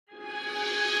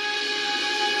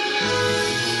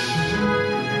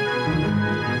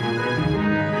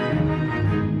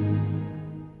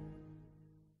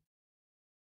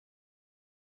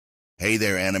Hey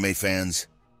there, anime fans.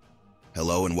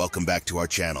 Hello and welcome back to our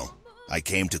channel. I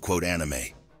came to quote anime.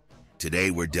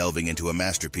 Today we're delving into a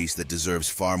masterpiece that deserves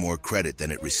far more credit than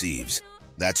it receives.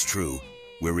 That's true.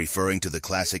 We're referring to the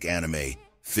classic anime,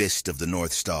 Fist of the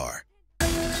North Star.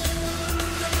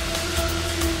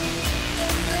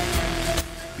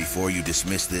 Before you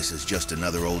dismiss this as just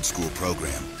another old school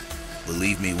program,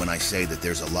 believe me when I say that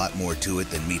there's a lot more to it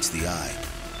than meets the eye.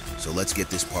 So let's get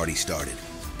this party started.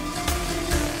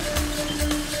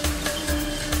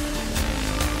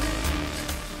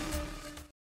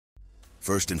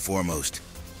 First and foremost,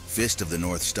 Fist of the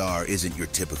North Star isn't your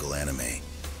typical anime.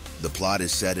 The plot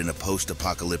is set in a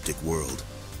post-apocalyptic world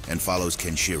and follows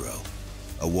Kenshiro,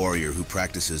 a warrior who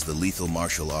practices the lethal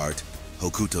martial art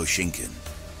Hokuto Shinken.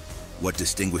 What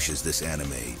distinguishes this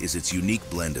anime is its unique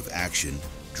blend of action,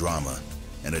 drama,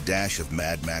 and a dash of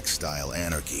Mad Max-style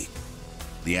anarchy.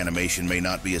 The animation may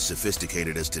not be as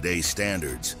sophisticated as today's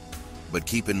standards, but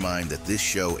keep in mind that this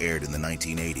show aired in the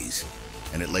 1980s,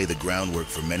 and it laid the groundwork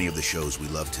for many of the shows we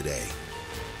love today.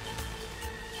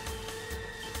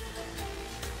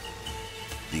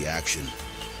 The action.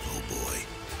 Oh boy,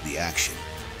 the action.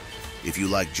 If you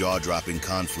like jaw-dropping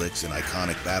conflicts and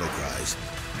iconic battle cries,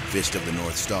 Fist of the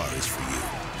North Star is for you.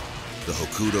 The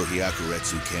Hokuto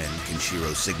Ken,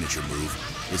 Kenshiro's signature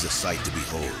move, is a sight to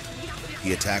behold.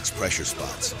 He attacks pressure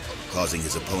spots, causing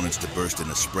his opponents to burst in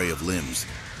a spray of limbs.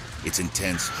 It's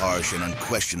intense, harsh, and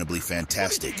unquestionably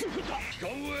fantastic.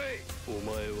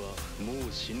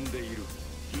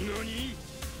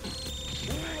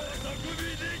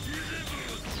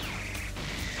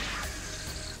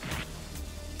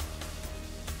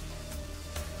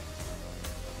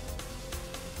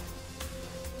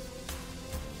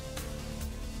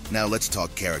 Now let's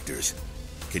talk characters.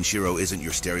 Kenshiro isn't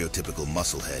your stereotypical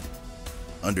musclehead.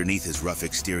 Underneath his rough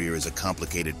exterior is a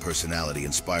complicated personality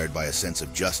inspired by a sense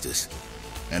of justice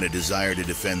and a desire to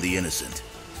defend the innocent,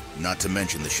 not to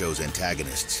mention the show's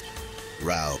antagonists,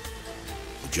 Rao,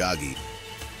 Ojagi,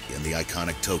 and the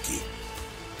iconic Toki,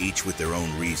 each with their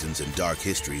own reasons and dark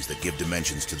histories that give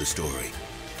dimensions to the story.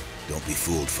 Don't be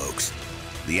fooled, folks.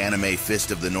 The anime Fist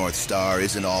of the North Star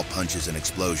isn't all punches and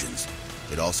explosions.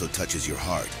 It also touches your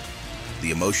heart. The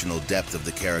emotional depth of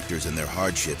the characters and their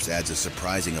hardships adds a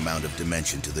surprising amount of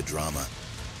dimension to the drama.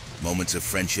 Moments of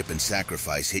friendship and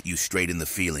sacrifice hit you straight in the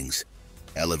feelings,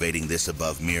 elevating this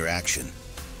above mere action.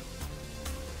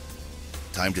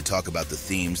 Time to talk about the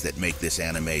themes that make this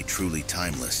anime truly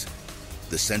timeless.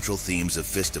 The central themes of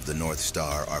Fist of the North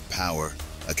Star are power,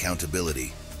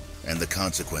 accountability, and the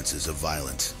consequences of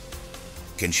violence.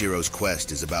 Kenshiro's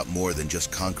quest is about more than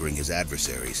just conquering his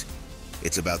adversaries.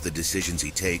 It's about the decisions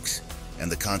he takes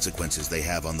and the consequences they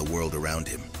have on the world around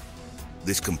him.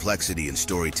 This complexity in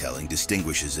storytelling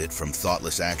distinguishes it from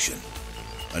thoughtless action.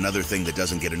 Another thing that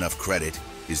doesn't get enough credit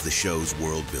is the show's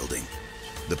world building.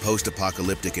 The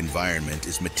post-apocalyptic environment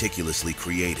is meticulously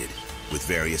created, with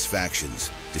various factions,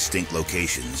 distinct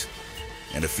locations,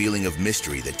 and a feeling of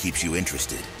mystery that keeps you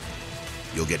interested.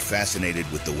 You'll get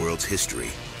fascinated with the world's history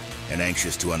and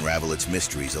anxious to unravel its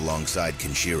mysteries alongside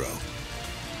Kenshiro.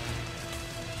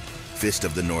 Fist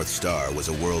of the North Star was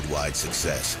a worldwide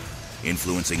success,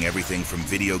 influencing everything from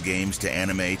video games to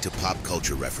anime to pop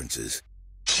culture references.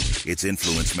 Its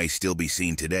influence may still be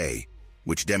seen today,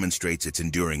 which demonstrates its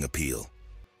enduring appeal.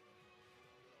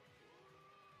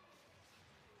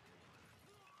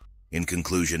 In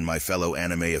conclusion, my fellow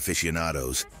anime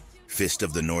aficionados, Fist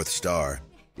of the North Star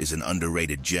is an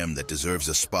underrated gem that deserves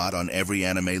a spot on every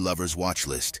anime lover's watch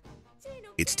list.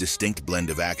 Its distinct blend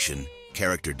of action,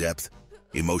 character depth,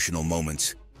 emotional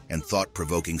moments, and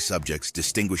thought-provoking subjects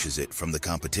distinguishes it from the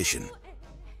competition.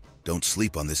 Don't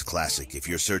sleep on this classic if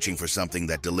you're searching for something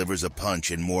that delivers a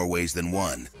punch in more ways than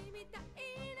one.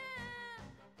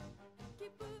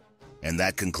 And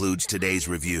that concludes today's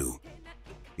review.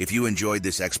 If you enjoyed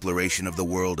this exploration of the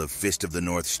world of Fist of the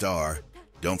North Star,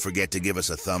 don't forget to give us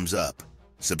a thumbs up,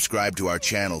 subscribe to our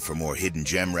channel for more hidden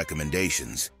gem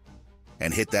recommendations,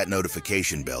 and hit that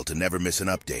notification bell to never miss an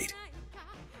update.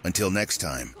 Until next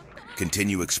time,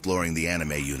 continue exploring the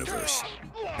anime universe.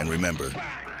 And remember,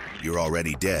 "You're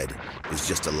already dead" is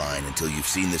just a line until you've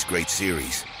seen this great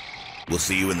series. We'll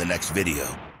see you in the next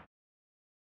video.